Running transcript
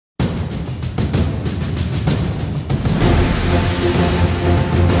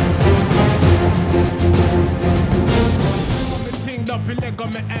up your leg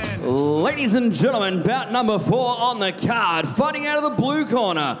on me and. Ladies and gentlemen, bout number 4 on the card, fighting out of the blue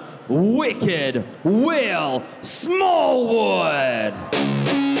corner, Wicked Will Smallwood.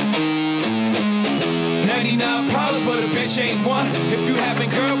 99 problems, but a bitch ain't one. If you having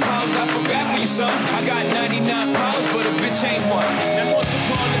girl problems, I feel bad for you, son. I got 99 problems, but a bitch ain't one. Now once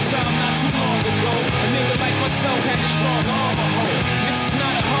upon a time, not too long ago, a nigga like myself had a strong arm, a hoe. This is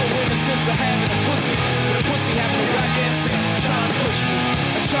not a hoe in the sense of having a pussy, but a pussy having a goddamn sense to try and push me.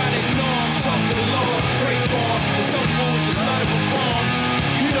 I try to ignore him, talk to the Lord, pray for him, but some fools just let it perform.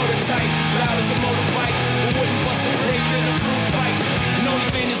 You know the type, loud as a motorbike, but wouldn't bust a grape in a fruit fight. The only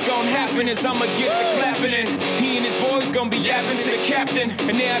thing that's gonna happen is I'ma get the clapping and he and his boys gonna be yapping to the captain.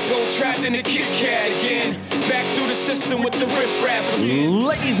 And there I go trapped in the Kit Kat again. Back through the system with the riff-raff again.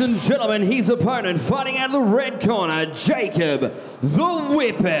 Ladies and gentlemen, his opponent fighting out of the red corner, Jacob the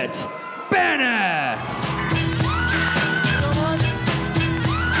Whippet Bennett.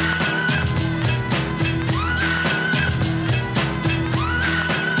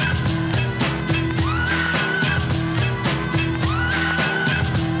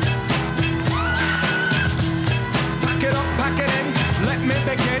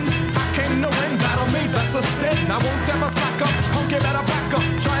 I won't ever slack up, punk, you better back up.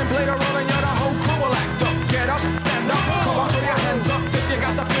 Try and play the role and you're the whole crew will act up. Get up, stand up, come on, throw your hands up if you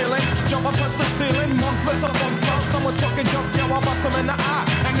got the feeling. Jump up, touch the ceiling, monsters of fun flow. Someone's fucking jump, yo, I'll bust them in the eye.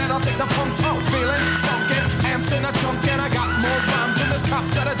 And then I'll take the punks out, feeling funky. Amps in a trunk and I got more rhymes than this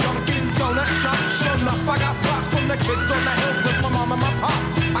cops at a Dunkin' Donut shop. Sure enough, I got props from the kids on the hill with my mom and my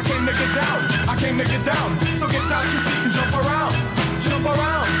pops. I came to get down, I came to get down. So get out your seat and jump around, jump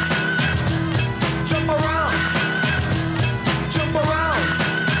around, jump around.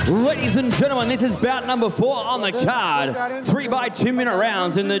 Ladies and gentlemen, this is bout number 4 on the card. 3 by 2 minute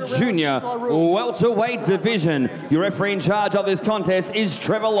rounds in the junior welterweight division. Your referee in charge of this contest is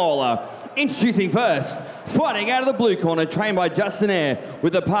Trevor Lawler. Introducing first, fighting out of the blue corner, trained by Justin Eyre,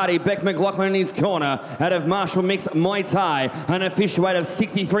 with the party Beck McLaughlin in his corner, out of Martial Mix Muay Thai, an official weight of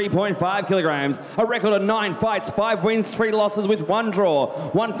 63.5 kilograms, a record of 9 fights, 5 wins, 3 losses with 1 draw,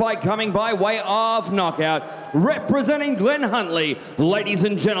 1 fight coming by way of knockout, representing Glen Huntley, ladies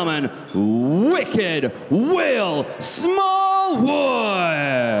and gentlemen, Wicked Will Smallwood.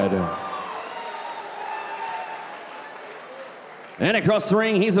 And across the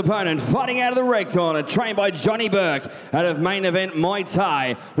ring, his opponent, fighting out of the red corner, trained by Johnny Burke, out of main event Muay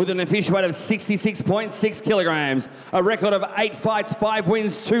Thai, with an official weight of 66.6 kilograms, a record of 8 fights, 5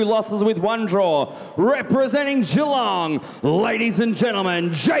 wins, 2 losses with 1 draw, representing Geelong, ladies and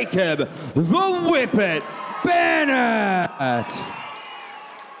gentlemen, Jacob the Whippet Bennett.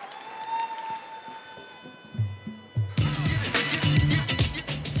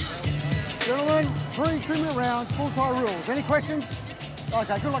 Gentlemen, 3 2-minute rounds, full tie rules. Any questions?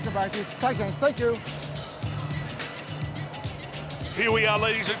 Okay, good luck to both of you. Take hands, thank you. Here we are,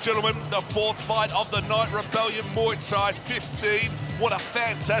 ladies and gentlemen, the 4th fight of the night, Rebellion Muay Thai 15. What a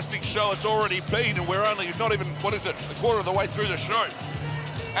fantastic show it's already been, and we're only not even, what is it, a quarter of the way through the show.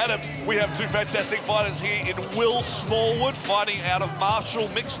 Adam, we have 2 fantastic fighters here in Will Smallwood, fighting out of Martial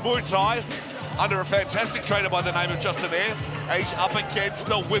Mixed Muay Thai, under a fantastic trainer by the name of Justin Eyre. He's up against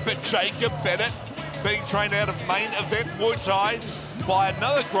the Whippet Jacob Bennett, being trained out of main event Muay Thai by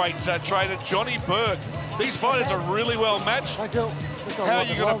another great trainer, Johnny Burke. These fighters are really well matched. Thank you. How are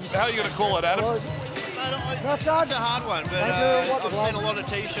you gonna call it, Adam? It's a hard one, but I've seen a lot of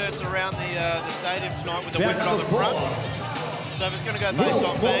T-shirts around the stadium tonight with the Whippet on the front. So if it's going to go based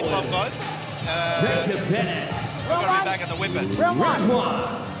on fan club votes, we're going to be back at the Whippet. Round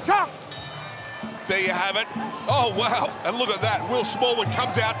 1. Chop. There you have it. Oh, wow. And look at that. Will Smallwood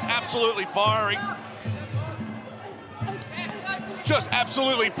comes out absolutely firing. Just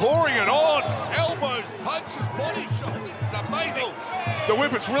absolutely pouring it on. Elbows, punches, body shots. This is amazing. The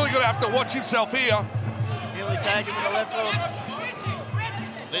Whippet's really going to have to watch himself here. Nearly tagged him with a left hook.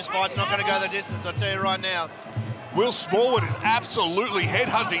 This fight's not going to go the distance, I'll tell you right now. Will Smallwood is absolutely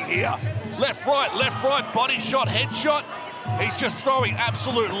headhunting here. Left, right, body shot, head shot. He's just throwing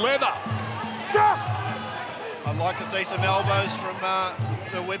absolute leather. I'd like to see some elbows from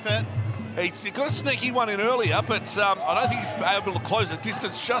the Whippet. He got a sneaky one in earlier, but I don't think he's able to close the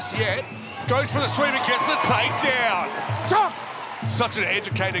distance just yet. Goes for the sweep and gets the takedown. Such an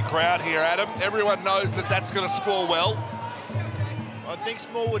educated crowd here, Adam. Everyone knows that that's going to score well. I think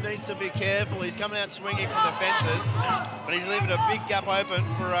Smallwood needs to be careful. He's coming out swinging from the fences, but he's leaving a big gap open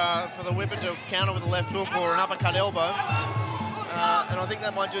for the Whippet to counter with a left hook or an uppercut elbow. And I think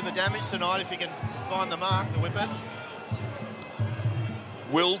that might do the damage tonight if he can find the mark, the Whippet.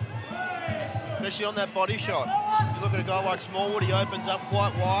 Will especially on that body shot. You look at a guy like Smallwood, he opens up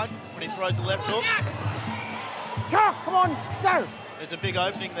quite wide when he throws the left hook. Come on, go. There's a big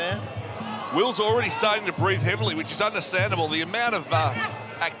opening there. Will's already starting to breathe heavily, which is understandable. The amount of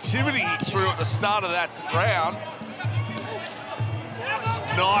activity he threw at the start of that round.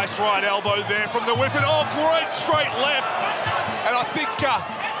 Nice right elbow there from the whip, and oh, great straight left. And I think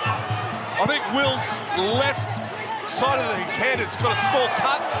Will's left side of his head has got a small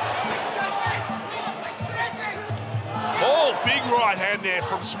cut. Oh, big right hand there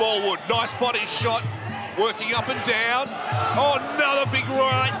from Smallwood. Nice body shot, working up and down. Oh, another big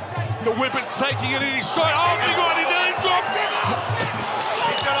right. The whippet taking it in his straight. Oh, big right, he nearly dropped it.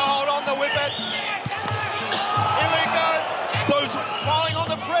 He's going to hold on the whippet. Here we go. Piling on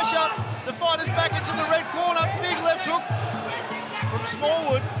the pressure. The fighter's back into the red corner. Big left hook from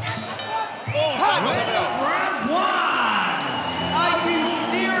Smallwood. Oh, saved by the bell. Round one. Are you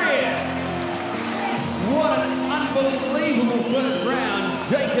serious? What an unbelievable first round.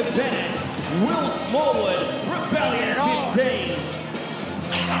 Jacob Bennett, Will Smallwood, Rebellion 15.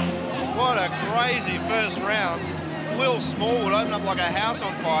 What a crazy first round. Will Smallwood opened up like a house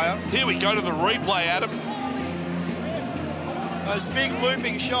on fire. Here we go to the replay, Adam. Those big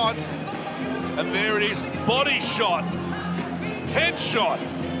looping shots. And there it is, body shot, headshot,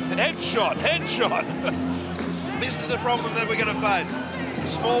 headshot, headshot. This is the problem that we're going to face.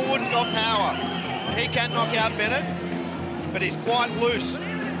 Smallwood's got power. He can knock out Bennett, but he's quite loose.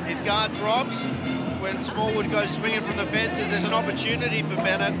 His guard drops. When Smallwood goes swinging from the fences, there's an opportunity for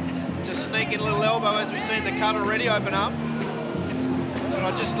Bennett to sneak in a little elbow, as we've seen the cut already open up. But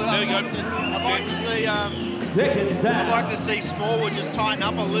I'd like to see Smallwood just tighten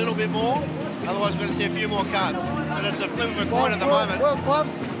up a little bit more. Otherwise, we're going to see a few more cuts. But it's a flip of a coin at the moment. Well, gloves.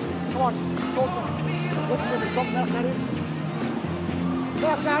 Come on. Listen to the top mouse at him.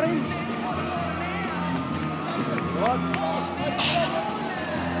 Mouse at him.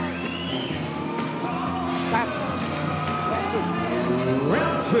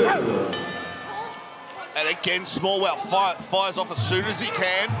 Round two. And again, Smallwood fires off as soon as he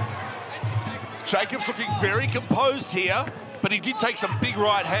can. Jacob's looking very composed here, but he did take some big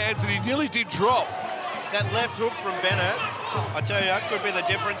right hands and he nearly did drop. That left hook from Bennett, I tell you, could be the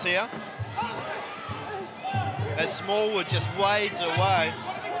difference here. As Smallwood just wades away,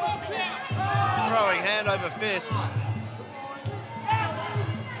 throwing hand over fist.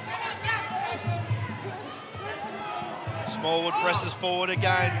 Smallwood presses forward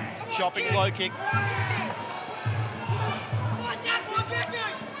again, chopping low kick.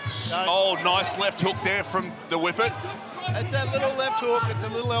 Oh, nice left hook there from the whippet. It's that little left hook, it's a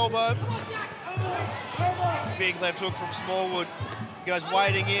little elbow. Big left hook from Smallwood. He goes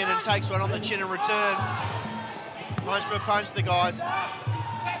wading in and takes one on the chin in return. Punch for punch, the guys.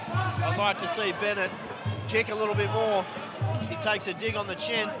 I'd like to see Bennett kick a little bit more. He takes a dig on the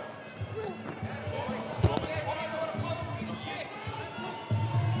chin.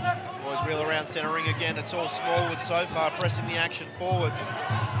 Boys wheel around centre ring again. It's all Smallwood so far, pressing the action forward.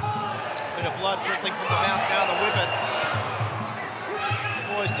 Bit of blood trickling from the mouth now, the whippet. The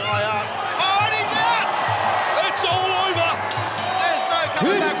boys tie up. Oh, and he's out! It's all over! There's no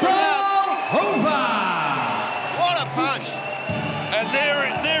coming back from that. Over. What a punch. And there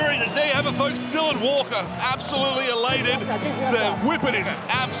you have it, folks. Dylan Walker, absolutely elated. The whippet is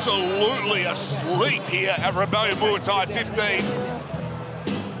absolutely asleep here at Rebellion Muaythai 15.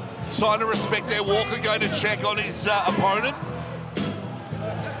 Sign of respect there. Walker going to check on his opponent.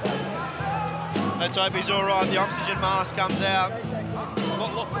 Let's hope he's all right. The oxygen mask comes out.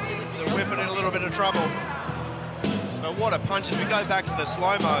 The whippet in a little bit of trouble. But what a punch as we go back to the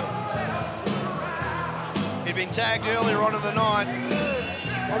slow-mo. He'd been tagged earlier on in the night.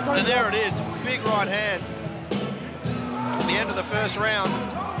 And there it is, big right hand. At the end of the first round.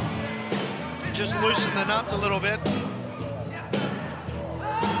 Just loosen the nuts a little bit.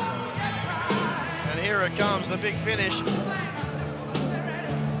 And here it comes, the big finish.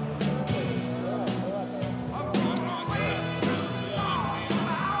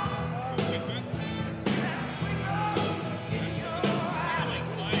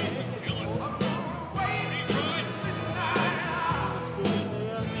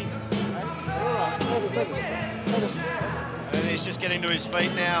 And he's just getting to his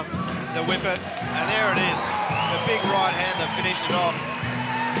feet now, the whippet, and there it is, the big right hand that finished it off.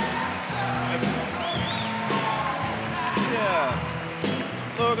 Yeah.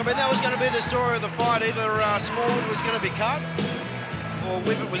 Look, I mean, that was going to be the story of the fight. Either Smallwood was going to be cut or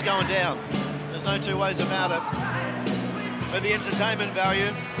whippet was going down. There's no two ways about it. But the entertainment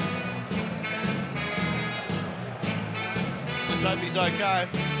value, let's hope he's okay.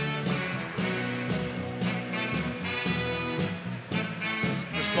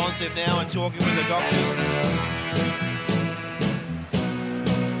 responsive now and talking with the doctors.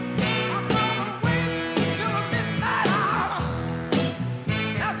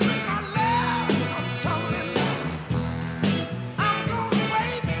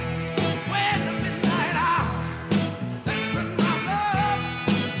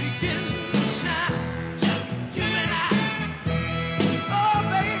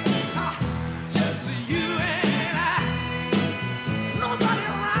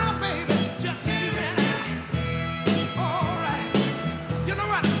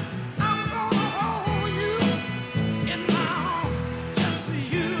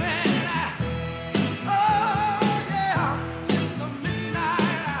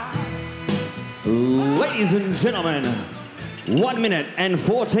 Ladies and gentlemen, 1 minute and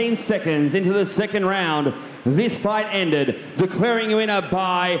 14 seconds into the second round, this fight ended, declaring you winner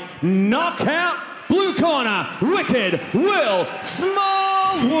by knockout, blue corner, Wicked Will Smallwood.